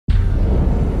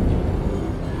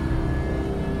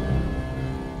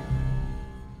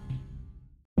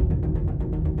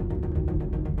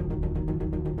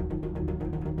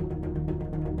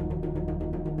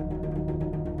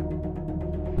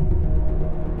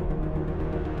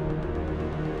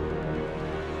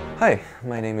Hi,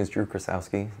 my name is Drew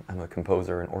Krassowski. I'm a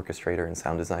composer, an orchestrator, and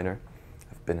sound designer.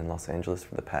 I've been in Los Angeles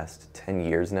for the past 10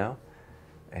 years now,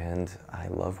 and I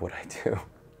love what I do.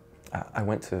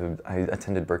 I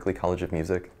attended Berklee College of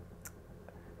Music.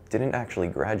 Didn't actually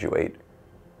graduate,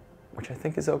 which I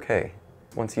think is okay.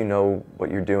 Once you know what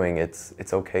you're doing, it's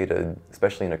okay to,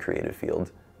 especially in a creative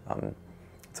field,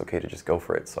 it's okay to just go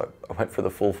for it. So I went for the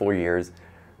full 4 years,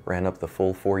 ran up the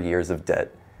full 4 years of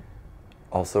debt,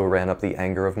 also ran up the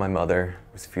anger of my mother,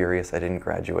 was furious I didn't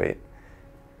graduate,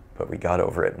 but we got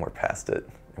over it and we're past it,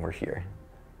 and we're here.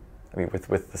 I mean,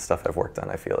 with the stuff I've worked on,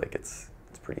 I feel like it's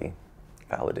pretty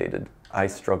validated. I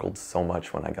struggled so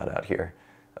much when I got out here.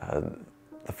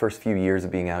 The first few years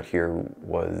of being out here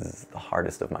was the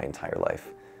hardest of my entire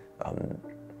life.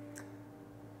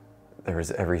 There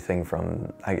was everything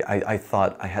from, I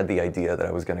thought I had the idea that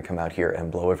I was going to come out here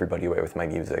and blow everybody away with my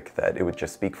music, that it would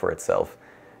just speak for itself,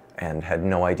 and had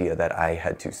no idea that I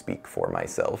had to speak for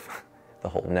myself. The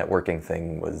whole networking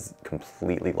thing was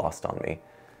completely lost on me.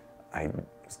 I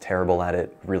was terrible at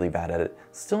it, really bad at it,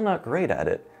 still not great at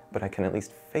it, but I can at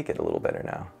least fake it a little better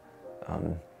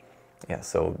now. Yeah,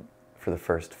 so for the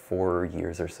first 4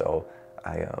 years or so,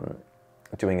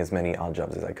 doing as many odd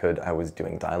jobs as I could. I was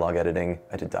doing dialogue editing.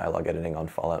 I did dialogue editing on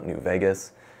Fallout New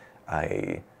Vegas.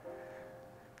 I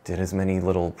did as many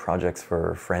little projects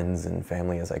for friends and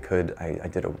family as I could. I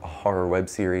did a horror web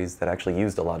series that actually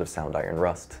used a lot of Soundiron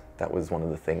Rust. That was one of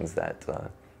the things that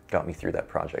got me through that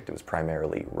project. It was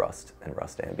primarily Rust and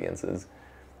Rust ambiences.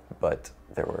 But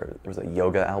there was a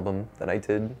yoga album that I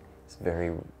did. It's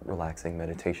very relaxing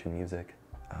meditation music.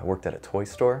 I worked at a toy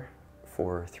store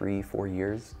for 3-4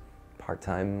 years,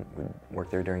 part-time. Would work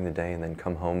there during the day and then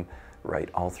come home, write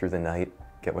all through the night,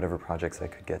 get whatever projects I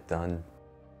could get done.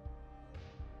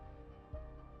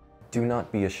 Do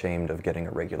not be ashamed of getting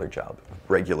a regular job.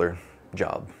 Regular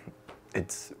job.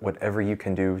 It's whatever you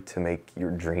can do to make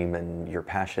your dream and your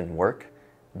passion work,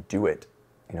 do it.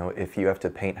 You know, if you have to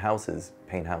paint houses,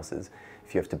 paint houses.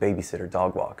 If you have to babysit or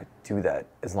dog walk, do that.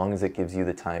 As long as it gives you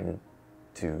the time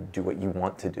to do what you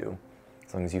want to do.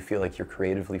 As long as you feel like you're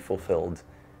creatively fulfilled,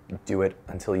 do it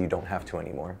until you don't have to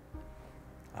anymore.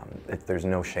 There's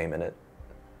no shame in it.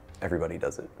 Everybody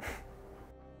does it.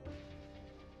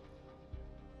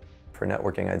 For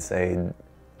networking, I'd say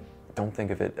don't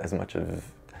think of it as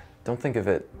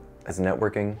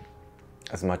networking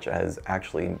as much as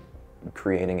actually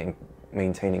creating and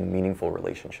maintaining meaningful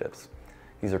relationships.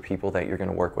 These are people that you're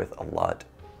going to work with a lot,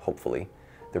 hopefully.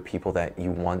 They're people that you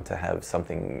want to have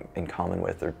something in common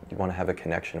with, or you want to have a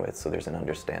connection with, so there's an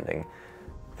understanding.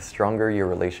 The stronger your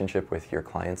relationship with your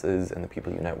clients is and the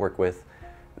people you network with,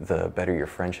 the better your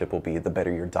friendship will be, the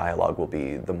better your dialogue will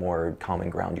be, the more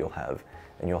common ground you'll have.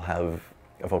 And you'll have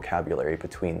a vocabulary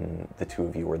between the two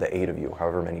of you, or the 8 of you,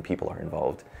 however many people are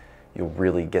involved. You'll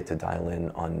really get to dial in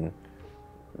on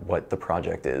what the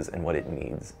project is and what it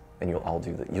needs. And you'll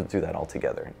do that all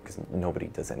together, because nobody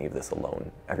does any of this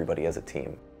alone. Everybody as a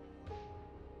team.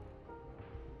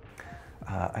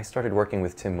 I started working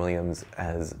with Tim Williams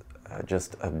as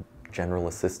just a general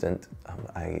assistant.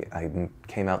 I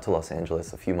came out to Los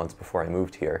Angeles a few months before I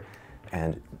moved here,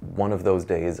 and one of those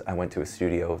days I went to a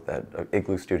studio,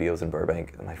 Igloo Studios in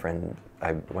Burbank. And my friend,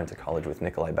 I went to college with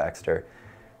Nikolai Baxter,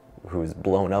 who's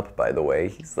blown up, by the way.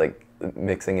 He's like the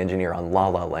mixing engineer on La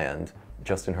La Land.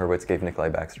 Justin Hurwitz gave Nikolai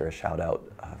Baxter a shout out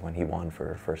when he won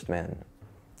for First Man.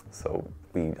 So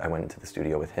I went into the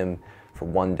studio with him for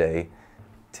one day.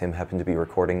 Tim happened to be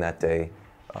recording that day.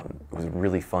 It was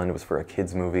really fun. It was for a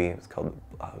kids movie. It was called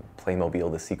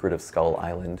Playmobil: The Secret of Skull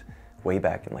Island, way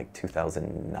back in like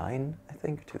 2009, I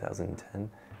think, 2010,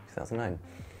 2009.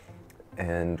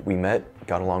 And we met,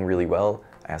 got along really well.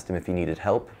 I asked him if he needed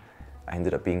help. I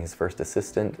ended up being his first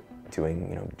assistant,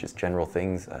 doing just general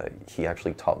things. He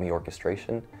actually taught me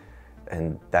orchestration,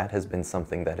 and that has been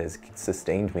something that has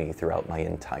sustained me throughout my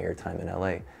entire time in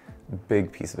LA.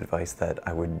 Big piece of advice that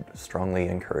I would strongly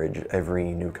encourage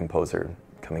every new composer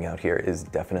coming out here is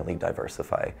definitely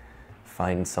diversify.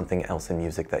 Find something else in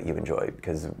music that you enjoy,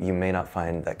 because you may not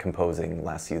find that composing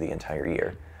lasts you the entire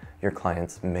year. Your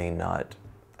clients may not,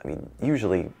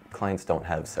 usually clients don't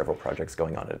have several projects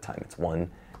going on at a time. It's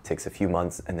one, takes a few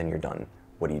months, and then you're done.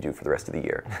 What do you do for the rest of the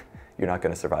year? You're not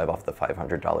going to survive off the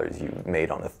 $500 you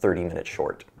made on a 30-minute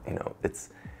short.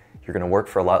 You're going to work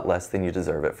for a lot less than you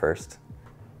deserve at first,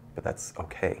 but that's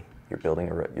okay. You're building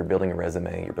a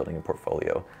resume, you're building a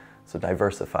portfolio. So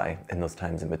diversify in those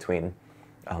times in between.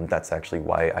 That's actually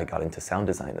why I got into sound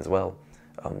design as well.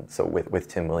 So with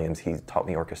Tim Williams, he taught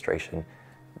me orchestration.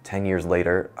 10 years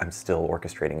later, I'm still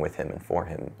orchestrating with him and for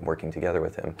him, working together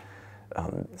with him.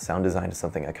 Sound design is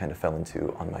something I kind of fell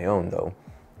into on my own, though.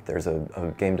 There's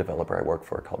a game developer I work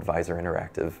for called Vizor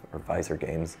Interactive, or Vizor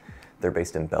Games. They're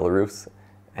based in Belarus,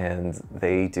 and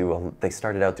they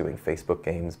started out doing Facebook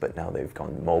games, but now they've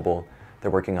gone mobile. They're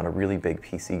working on a really big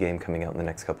PC game coming out in the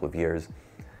next couple of years.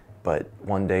 But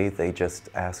one day they just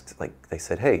asked, they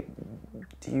said, hey,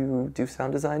 do you do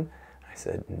sound design? I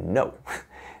said, no.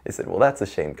 They said, well, that's a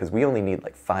shame, because we only need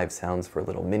 5 sounds for a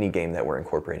little mini game that we're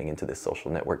incorporating into this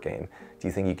social network game. Do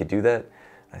you think you could do that?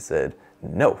 I said,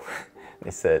 no. They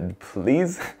said,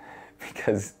 please,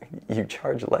 because you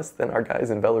charge less than our guys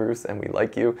in Belarus and we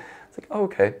like you. It's like, oh,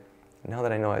 okay. Now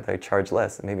that I know I charge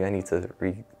less, maybe I need to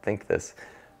rethink this.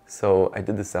 So I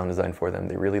did the sound design for them.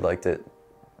 They really liked it,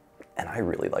 and I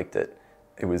really liked it.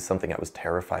 It was something I was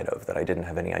terrified of, that I didn't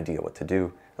have any idea what to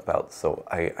do about, so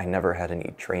I never had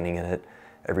any training in it.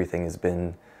 Everything has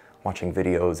been watching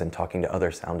videos and talking to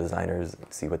other sound designers,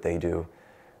 see what they do.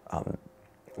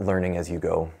 Learning as you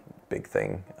go, big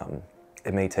thing.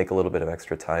 It may take a little bit of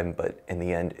extra time, but in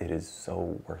the end, it is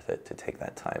so worth it to take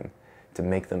that time, to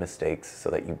make the mistakes so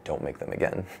that you don't make them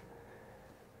again.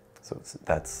 So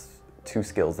that's 2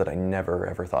 skills that I never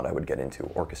ever thought I would get into,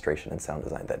 orchestration and sound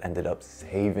design, that ended up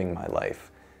saving my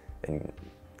life and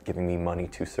giving me money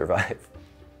to survive.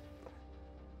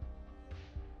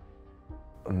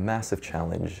 A massive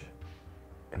challenge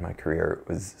in my career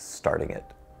was starting it.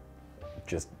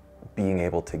 Just being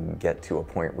able to get to a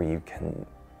point where you can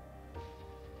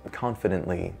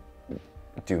confidently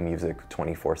do music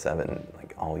 24/7,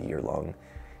 all year long.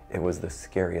 It was the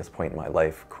scariest point in my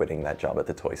life, quitting that job at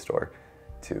the toy store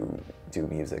to do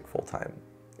music full-time.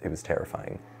 It was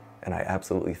terrifying, and I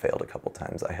absolutely failed a couple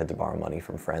times. I had to borrow money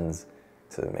from friends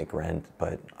to make rent,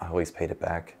 but I always paid it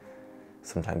back.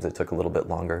 Sometimes it took a little bit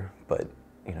longer, but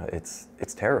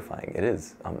it's terrifying. It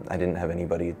is. I didn't have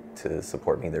anybody to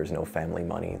support me. There's no family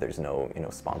money. There's no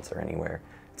sponsor anywhere.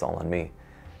 It's all on me.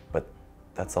 But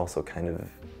that's also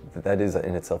that is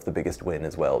in itself the biggest win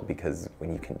as well, because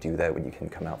when you can do that, when you can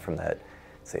come out from that,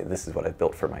 say, this is what I've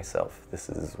built for myself, this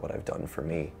is what I've done for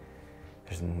me,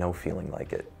 there's no feeling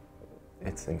like it.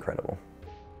 It's incredible.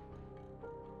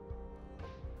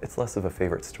 It's less of a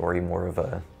favorite story, more of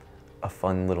a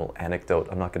fun little anecdote.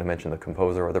 I'm not going to mention the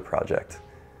composer or the project,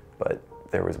 but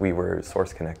we were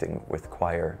source connecting with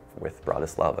choir with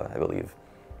Bratislava, I believe.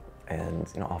 And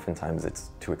oftentimes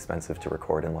it's too expensive to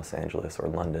record in Los Angeles or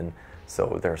London,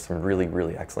 so there are some really,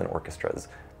 really excellent orchestras.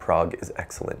 Prague is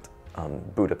excellent.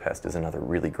 Budapest is another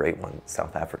really great one.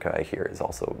 South Africa, I hear, is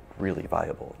also really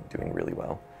viable and doing really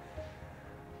well.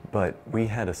 But we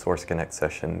had a source connect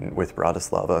session with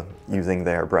Bratislava using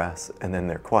their brass and then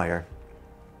their choir.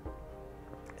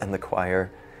 And the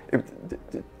choir,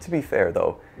 to be fair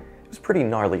though, it was pretty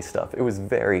gnarly stuff. It was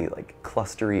very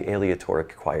clustery,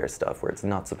 aleatoric choir stuff where it's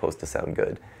not supposed to sound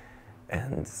good.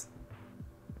 And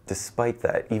despite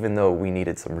that, even though we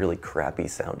needed some really crappy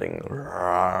sounding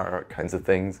kinds of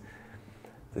things,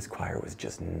 this choir was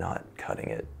just not cutting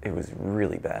it. It was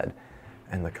really bad.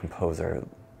 And the composer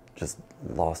just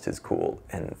lost his cool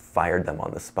and fired them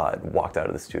on the spot, walked out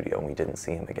of the studio, and we didn't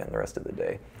see him again the rest of the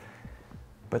day.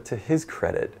 But to his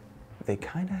credit, they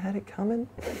kind of had it coming.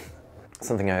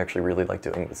 Something I actually really like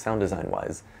doing, sound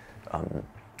design-wise,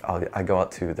 I go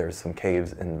out to, there's some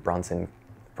caves in Bronson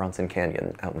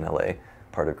Canyon out in LA,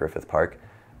 part of Griffith Park.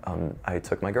 I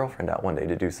took my girlfriend out one day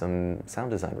to do some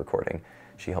sound design recording.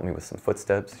 She helped me with some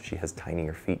footsteps. She has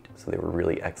tinier feet, so they were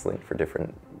really excellent for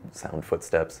different sound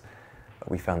footsteps.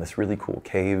 We found this really cool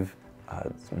cave,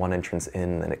 one entrance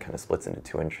in, then it kind of splits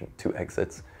into 2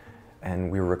 exits.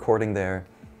 And we were recording there,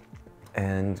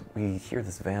 and we hear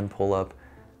this van pull up,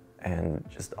 and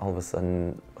just all of a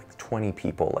sudden, 20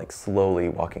 people slowly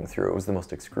walking through. It was the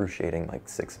most excruciating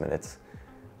 6 minutes,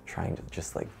 trying to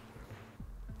just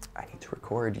I need to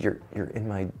record. You're in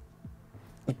my.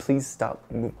 Please stop.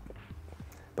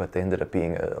 But they ended up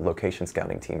being a location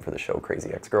scouting team for the show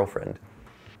Crazy Ex-Girlfriend.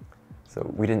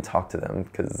 So we didn't talk to them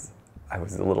because I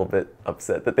was a little bit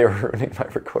upset that they were ruining my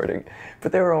recording.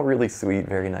 But they were all really sweet,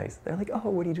 very nice. They're like, oh,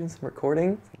 what are you doing, some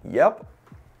recording? Yep.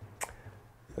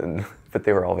 But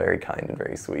they were all very kind and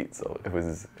very sweet, so it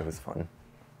was fun.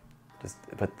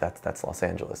 But that's Los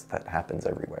Angeles. That happens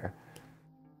everywhere.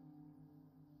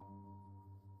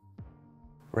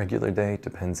 Regular day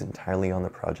depends entirely on the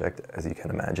project, as you can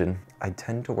imagine. I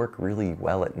tend to work really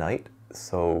well at night,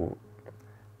 so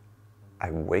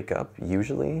I wake up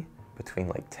usually between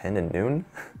 10 and noon,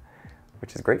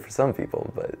 which is great for some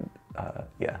people, but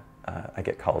I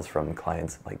get calls from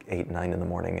clients at 8, 9 in the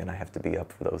morning, and I have to be up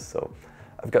for those, so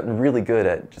I've gotten really good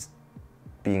at just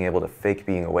being able to fake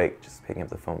being awake, just picking up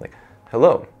the phone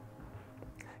hello,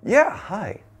 yeah,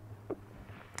 hi,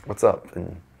 what's up,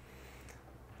 and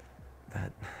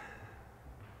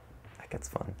gets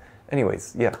fun.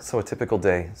 Anyways, yeah, so a typical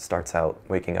day starts out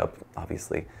waking up,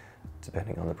 obviously,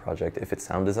 depending on the project. If it's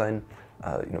sound design,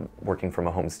 working from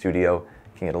a home studio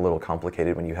can get a little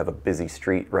complicated when you have a busy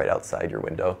street right outside your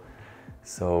window.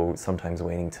 So sometimes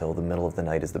waiting till the middle of the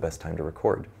night is the best time to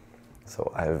record.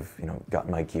 So I've gotten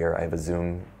my gear. I have a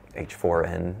Zoom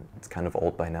H4n. It's kind of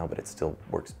old by now, but it still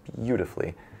works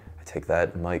beautifully. I take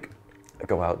that mic, I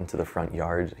go out into the front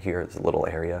yard here, there's a little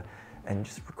area, and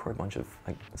just record a bunch of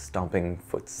like stomping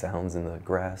foot sounds in the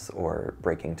grass or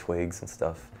breaking twigs and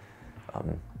stuff.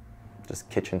 Just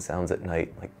kitchen sounds at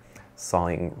night, like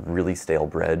sawing really stale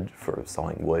bread for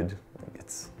sawing wood.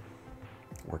 It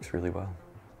works really well.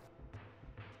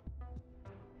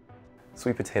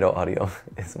 Sweet Potato Audio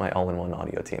is my all-in-one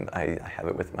audio team. I have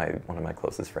it with one of my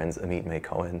closest friends, Amit May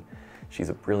Cohen. She's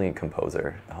a brilliant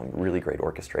composer, really great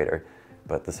orchestrator,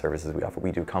 but the services we offer,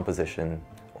 we do composition,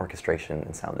 orchestration,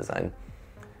 and sound design.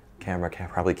 Camera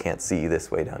probably can't see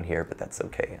this way down here, but that's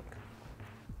okay.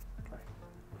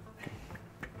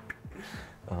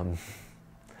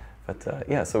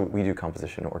 Yeah, so we do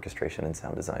composition, orchestration, and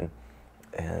sound design,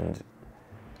 and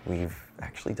we've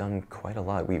actually done quite a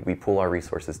lot. We pool our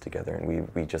resources together, and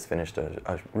we just finished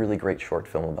a really great short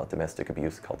film about domestic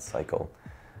abuse called Cycle.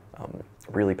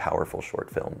 Really powerful short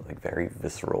film, like very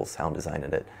visceral sound design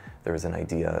in it. There was an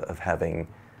idea of having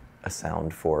a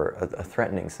sound for a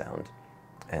threatening sound,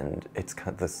 and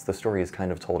the story is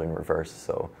kind of told in reverse,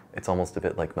 so it's almost a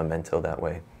bit like Memento that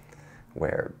way,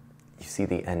 where you see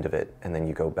the end of it, and then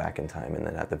you go back in time, and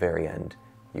then at the very end,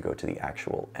 you go to the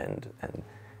actual end, and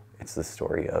it's the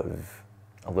story of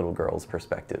a little girl's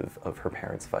perspective of her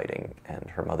parents fighting and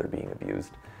her mother being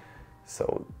abused.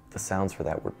 So the sounds for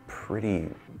that were pretty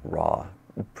raw,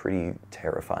 pretty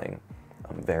terrifying,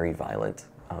 very violent.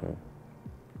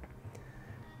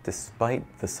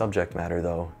 Despite the subject matter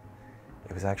though,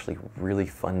 it was actually really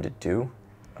fun to do.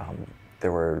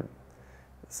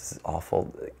 This is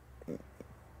awful.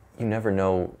 You never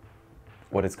know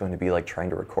what it's going to be like trying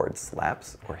to record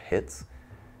slaps or hits,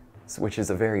 which is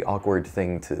a very awkward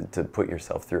thing to put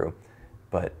yourself through.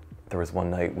 But there was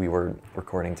one night we were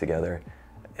recording together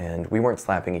and we weren't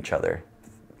slapping each other,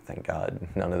 thank God,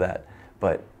 none of that.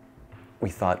 But we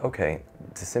thought, okay,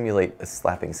 to simulate a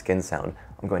slapping skin sound,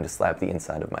 I'm going to slap the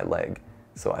inside of my leg.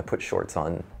 So I put shorts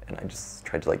on and I just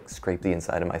tried to like scrape the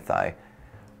inside of my thigh.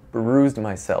 Bruised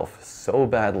myself so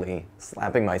badly,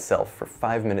 slapping myself for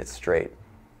 5 minutes straight,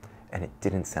 and it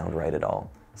didn't sound right at all.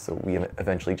 So we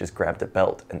eventually just grabbed a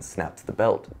belt and snapped the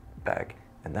belt back,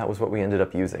 and that was what we ended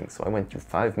up using. So I went through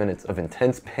 5 minutes of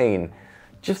intense pain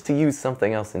just to use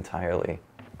something else entirely.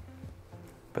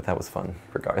 But that was fun,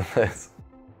 regardless.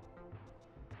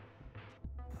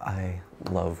 I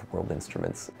love world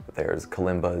instruments. There's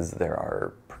kalimbas, there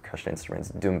are percussion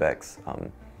instruments, doumbeks.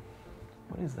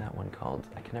 What is that one called?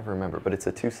 I can never remember, but it's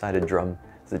a two-sided drum.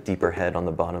 It's a deeper head on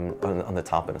the bottom, on the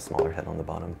top, and a smaller head on the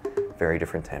bottom. Very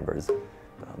different timbres.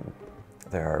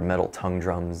 There are metal tongue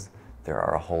drums. There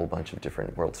are a whole bunch of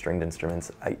different world stringed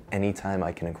instruments. Anytime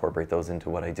I can incorporate those into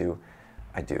what I do,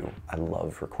 I do. I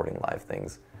love recording live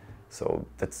things. So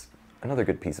that's another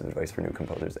good piece of advice for new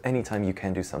composers. Anytime you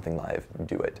can do something live,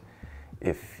 do it.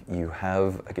 If you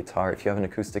have a guitar, if you have an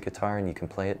acoustic guitar and you can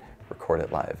play it, record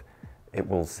it live. It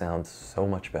will sound so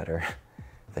much better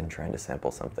than trying to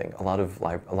sample something. A lot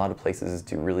of places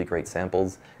do really great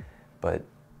samples, but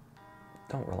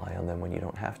don't rely on them when you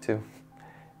don't have to.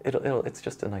 It's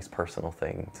just a nice personal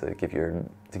thing to give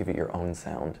it your own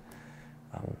sound.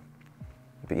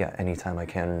 But yeah, anytime I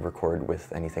can record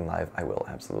with anything live, I will,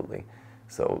 absolutely.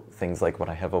 So things like what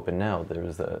I have open now,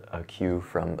 there's a cue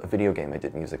from a video game I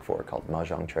did music for called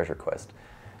Mahjong Treasure Quest.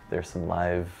 There's some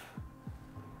live,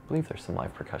 I believe there's some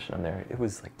live percussion on there. It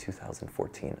was like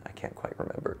 2014, I can't quite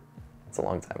remember. It's a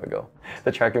long time ago.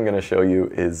 The track I'm gonna show you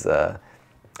is,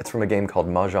 it's from a game called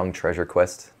Mahjong Treasure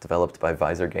Quest, developed by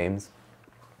Vizor Games.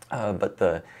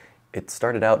 But it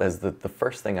started out as the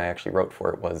first thing I actually wrote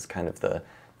for it was kind of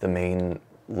the main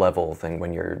level thing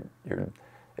when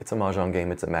it's a Mahjong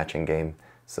game, it's a matching game.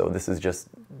 So this is just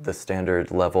the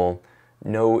standard level,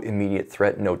 no immediate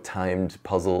threat, no timed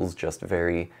puzzles, just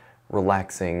very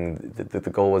relaxing. The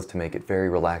goal was to make it very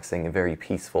relaxing and very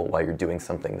peaceful while you're doing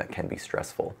something that can be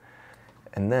stressful.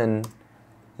 And then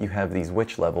you have these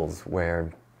witch levels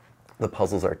where the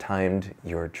puzzles are timed,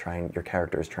 your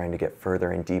character is trying to get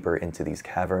further and deeper into these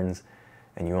caverns,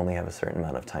 and you only have a certain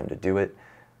amount of time to do it.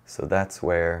 So that's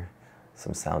where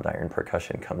some Soundiron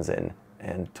percussion comes in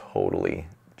and totally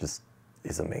just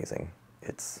is amazing.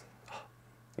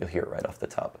 You'll hear it right off the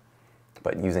top.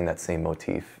 But using that same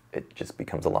motif, it just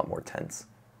becomes a lot more tense.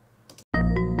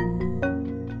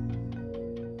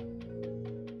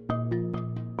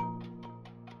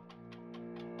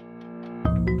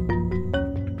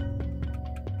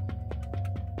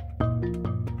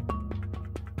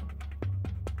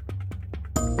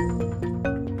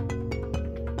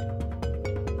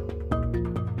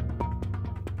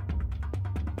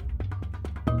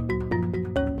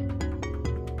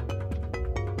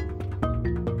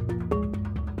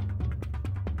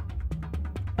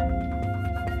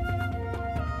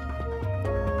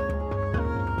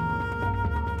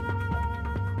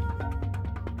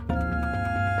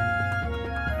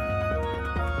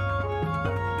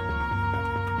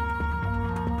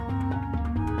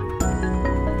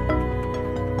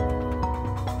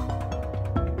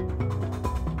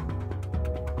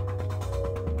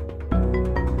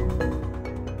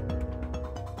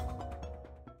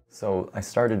 So I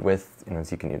started with,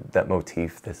 as you can, that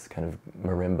motif, this kind of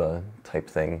marimba type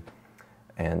thing,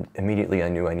 and immediately I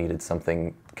knew I needed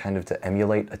something kind of to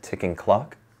emulate a ticking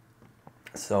clock.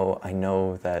 So I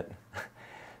know that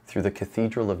through the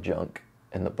Cathedral of Junk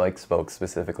and the bike spokes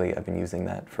specifically, I've been using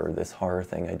that for this horror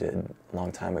thing I did a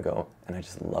long time ago, and I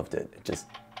just loved it. It just,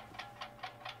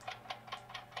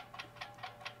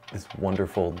 this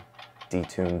wonderful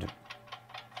detuned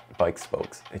bike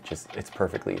spokes. It's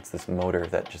perfectly, it's this motor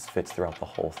that just fits throughout the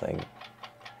whole thing.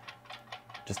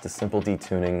 Just a simple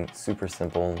detuning, super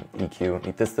simple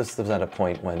EQ. This was at a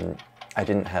point when I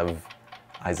didn't have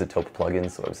isotope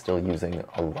plugins, so I was still using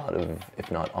a lot of, if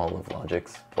not all of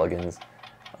Logic's plugins.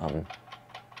 And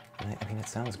I mean, it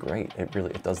sounds great.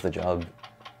 It does the job.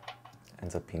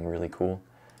 Ends up being really cool.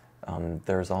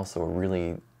 There's also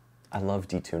I love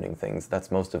detuning things. That's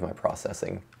most of my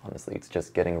processing, honestly. It's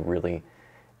just getting a really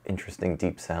interesting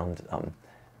deep sound.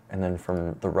 And then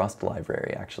from the Rust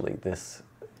library, actually, this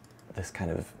kind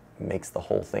of makes the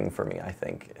whole thing for me, I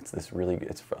think. It's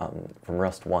from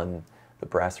Rust 1, the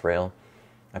brass rail.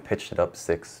 I pitched it up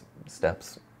 6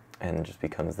 steps and it just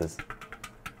becomes this.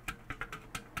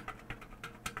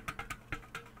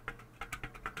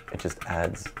 It just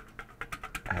adds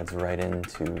right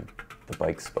into the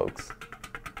bike spokes.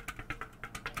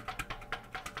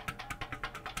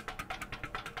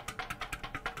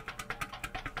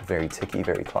 Very ticky,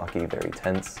 very clocky, very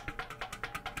tense.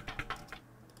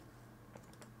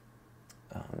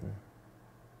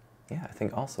 Yeah, I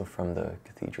think also from the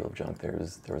Cathedral of Junk there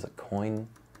was a coin,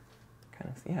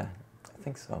 kind of, yeah, I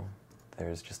think so.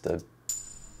 There's just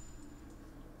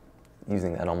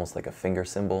using that almost like a finger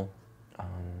symbol. A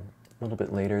little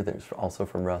bit later, there's also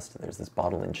from Rust, there's this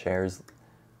bottle and chairs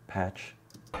patch.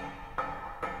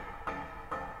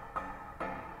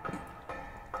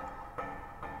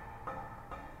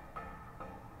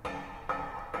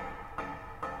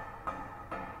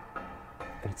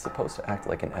 It's supposed to act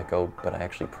like an echo, but I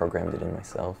actually programmed it in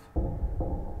myself,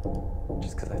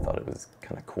 just because I thought it was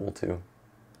kind of cool too.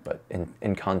 But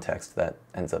in context, that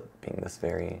ends up being this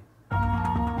very...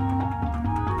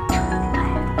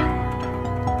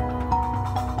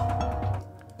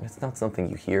 It's not something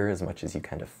you hear as much as you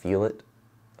kind of feel it,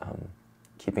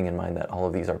 keeping in mind that all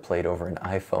of these are played over an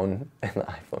iPhone, and the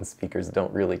iPhone speakers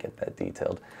don't really get that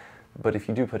detailed. But if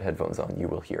you do put headphones on, you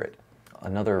will hear it.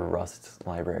 Another Rust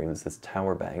library was this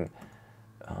Tower Bang.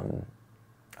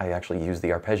 I actually used the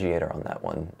arpeggiator on that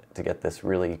one to get this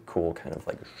really cool kind of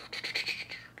like...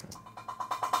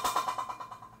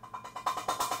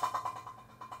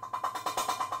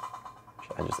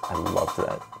 I loved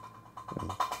that.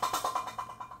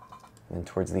 And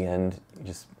towards the end,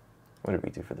 what did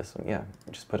we do for this one? Yeah,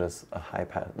 we just put a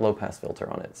low pass filter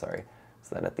on it, sorry.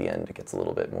 So that at the end it gets a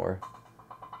little bit more...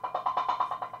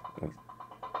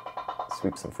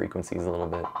 Sweep some frequencies a little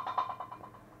bit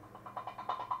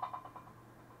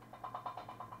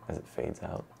as it fades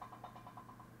out.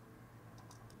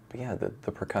 But yeah, the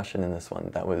percussion in this one,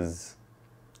 that was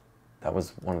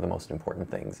one of the most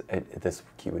important things. This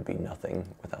cue would be nothing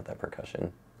without that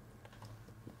percussion.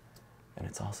 And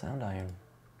it's all Soundiron,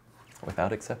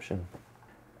 without exception.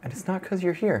 And it's not because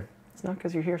you're here. It's not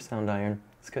because you're here, Soundiron.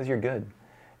 It's because you're good.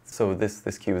 So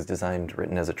this cue was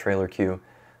written as a trailer cue.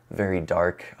 Very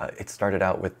dark. It started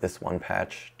out with this one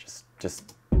patch, just this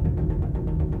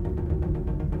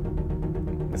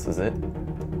was it.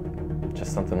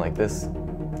 Just something like this,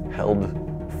 held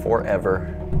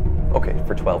forever. Okay,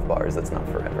 for 12 bars, that's not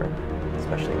forever,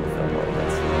 especially in the film mode,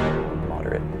 that's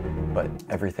moderate. But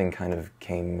everything kind of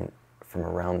came from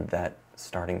around that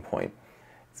starting point.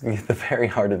 The very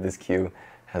heart of this cue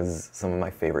has some of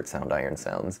my favorite Soundiron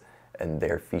sounds, and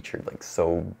they're featured like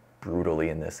so brutally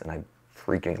in this, and I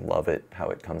freaking love it, how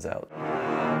it comes out.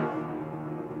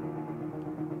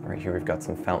 Right here we've got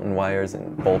some fountain wires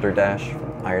and Boulder Dash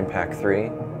from Iron Pack 3.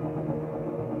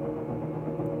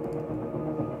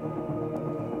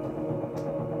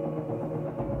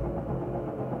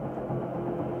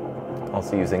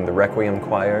 Also using the Requiem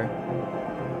choir.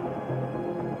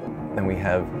 Then we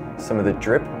have some of the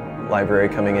drip library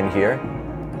coming in here,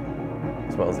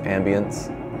 as well as ambience,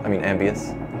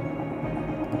 ambius.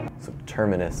 So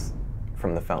Terminus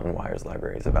from the Fountain Wires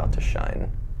library is about to shine.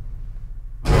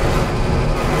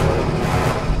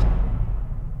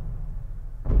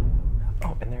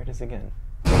 Oh, and there it is again.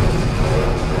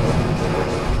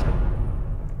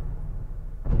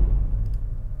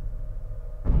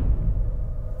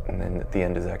 And then at the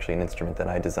end is actually an instrument that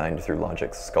I designed through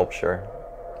Logic's Sculpture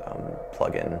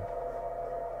plugin.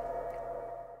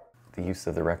 The use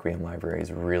of the Requiem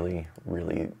libraries really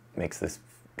makes this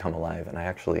come alive, and I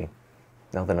actually,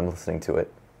 now that I'm listening to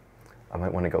it, I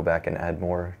might want to go back and add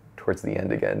more towards the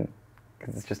end again,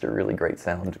 because it's just a really great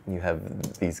sound. You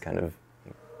have these kind of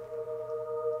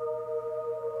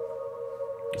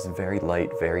just very light,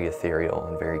 very ethereal,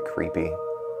 and very creepy.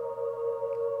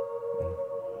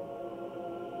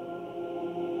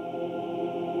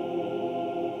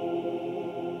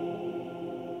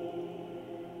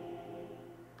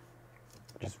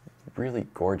 Just really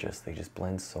gorgeous. They just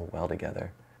blend so well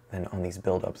together. Then on these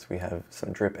build-ups, we have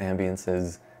some drip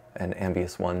ambiances and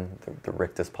ambience 1, the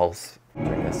rictus pulse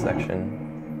during this section.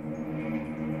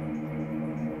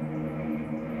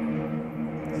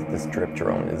 This drip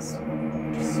drone is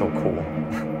just so cool.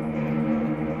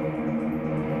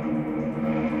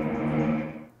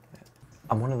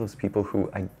 I'm one of those people who,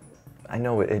 I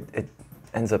know it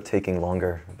ends up taking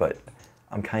longer, but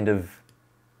I'm kind of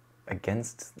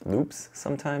against loops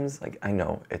sometimes. Like, I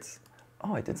know it's,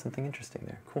 oh, I did something interesting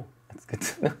there. Cool, that's good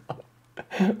to know.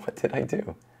 What did I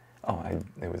do? Oh,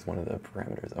 it was one of the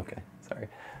parameters. Okay, sorry.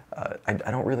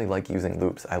 I don't really like using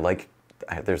loops.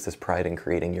 There's this pride in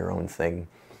creating your own thing.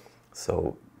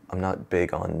 So I'm not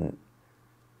big on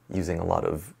using a lot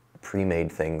of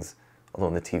pre-made things, although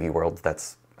in the TV world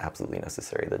that's absolutely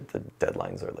necessary. The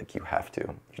deadlines are like, you have to.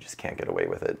 You just can't get away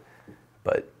with it.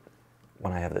 But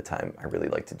when I have the time, I really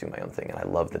like to do my own thing, and I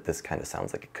love that this kind of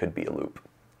sounds like it could be a loop.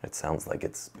 It sounds like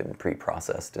it's been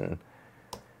pre-processed and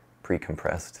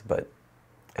pre-compressed, but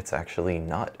it's actually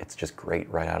not. It's just great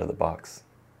right out of the box.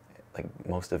 Like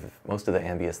most of the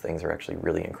ambience things are actually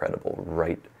really incredible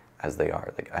right as they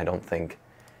are. Like, I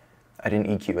didn't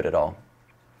EQ it at all.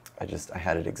 I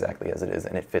had it exactly as it is,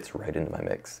 and it fits right into my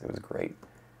mix. It was great.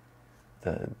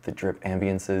 The drip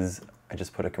ambiances, I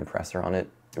just put a compressor on it.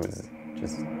 It was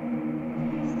just,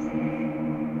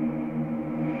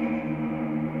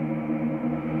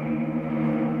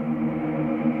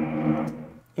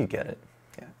 you get it,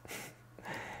 yeah.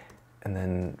 And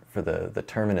then for the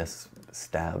terminus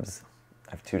stabs,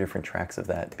 I have 2 different tracks of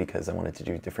that because I wanted to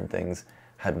do different things.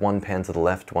 Had one pan to the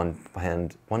left, one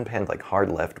pan like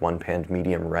hard left, one pan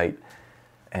medium right,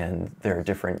 and there are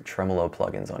different tremolo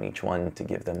plugins on each one to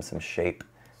give them some shape.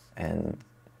 And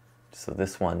so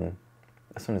this one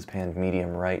is panned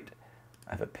medium right.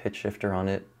 I have a pitch shifter on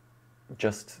it.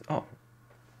 Just, oh,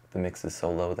 the mix is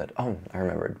so low that, oh, I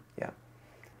remembered, yeah.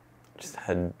 Just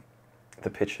had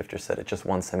the pitch shifter set at just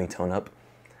 1 semitone up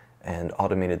and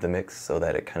automated the mix so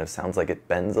that it kind of sounds like it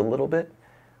bends a little bit.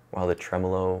 While the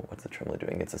tremolo, what's the tremolo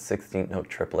doing? It's a 16th note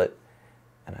triplet,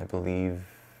 and I believe,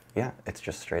 yeah, it's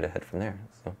just straight ahead from there.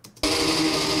 So,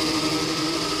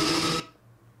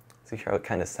 see how it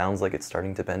kind of sounds like it's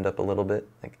starting to bend up a little bit?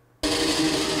 Like,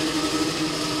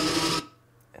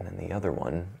 and then the other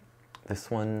one,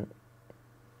 this one,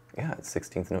 yeah, it's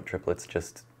 16th note triplets,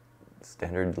 just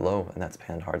standard low, and that's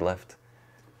panned hard left.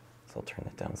 So I'll turn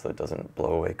that down so it doesn't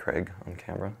blow away Craig on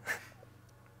camera.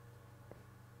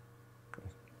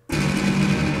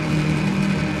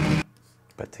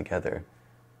 But together,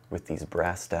 with these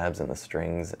brass stabs and the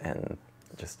strings and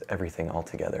just everything all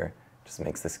together, just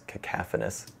makes this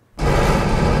cacophonous.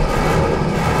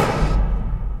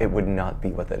 It would not be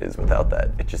what that is without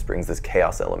that. It just brings this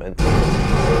chaos element. I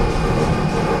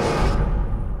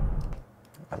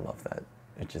love that.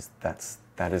 It just,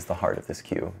 that is the heart of this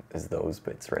cue, is those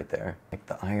bits right there. Like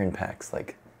the iron packs,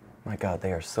 like, my God,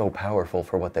 they are so powerful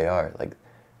for what they are. Like,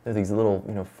 they're these little,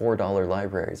 $4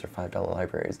 libraries or $5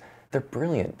 libraries. They're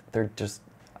brilliant. They're just,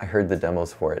 I heard the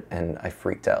demos for it and I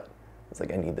freaked out. I was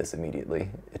like, I need this immediately.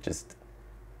 It just,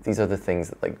 these are the things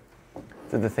that, like,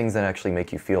 they're the things that actually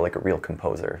make you feel like a real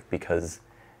composer, because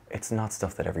it's not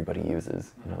stuff that everybody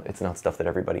uses. It's not stuff that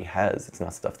everybody has. It's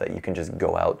not stuff that you can just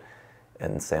go out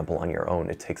and sample on your own.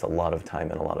 It takes a lot of time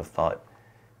and a lot of thought.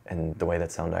 And the way that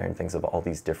Soundiron thinks of all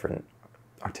these different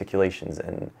articulations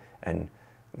and the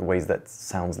ways that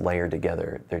sounds layer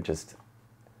together, they're just,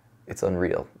 it's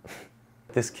unreal.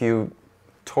 This cue,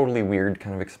 totally weird,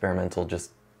 kind of experimental,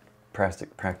 just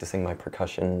practicing my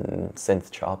percussion and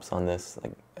synth chops on this,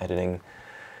 like editing.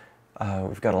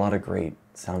 We've got a lot of great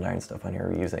Soundiron stuff on here.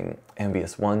 We're using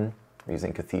ambience 1, we're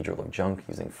using Cathedral of Junk,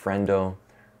 using Friendo,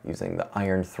 using the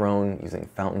Iron Throne, using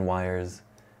Fountain Wires.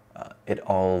 I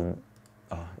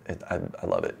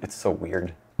love it. It's so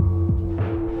weird.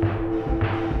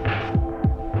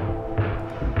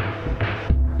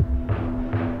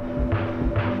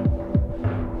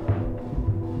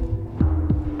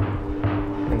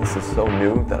 This is so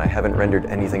new that I haven't rendered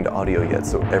anything to audio yet,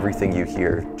 so everything you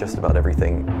hear, just about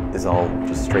everything, is all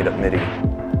just straight up MIDI.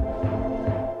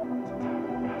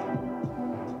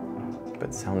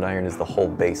 But Soundiron is the whole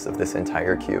base of this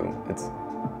entire cue. It's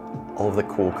all of the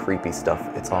cool, creepy stuff.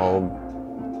 It's all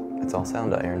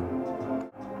Soundiron.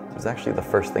 was actually the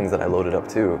first things that I loaded up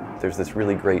too. There's this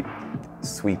really great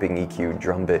sweeping EQ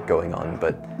drum bit going on,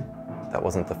 but that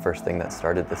wasn't the first thing that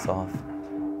started this off.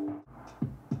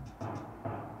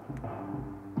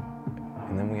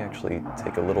 And then we actually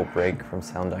take a little break from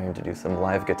Soundiron to do some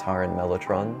live guitar and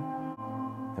mellotron.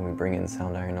 Then we bring in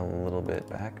Soundiron a little bit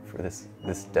back for this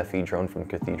Deafy drone from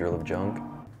Cathedral of Junk.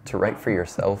 To write for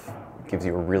yourself gives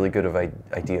you a really good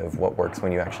idea of what works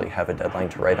when you actually have a deadline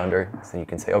to write under. So you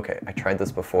can say, okay, I tried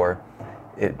this before,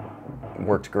 it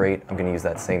worked great, I'm gonna use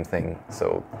that same thing.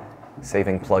 So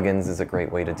saving plugins is a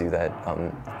great way to do that.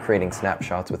 Creating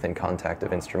snapshots within Kontakt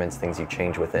of instruments, things you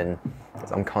change within.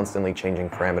 I'm constantly changing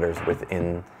parameters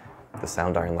within the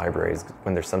Soundiron libraries.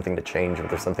 When there's something to change, if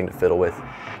there's something to fiddle with,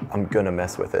 I'm gonna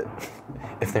mess with it.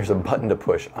 If there's a button to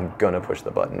push, I'm gonna push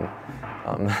the button.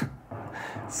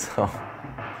 So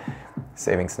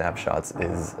saving snapshots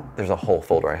there's a whole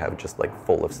folder I have just like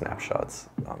full of snapshots.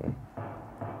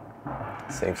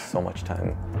 Saves so much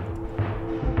time.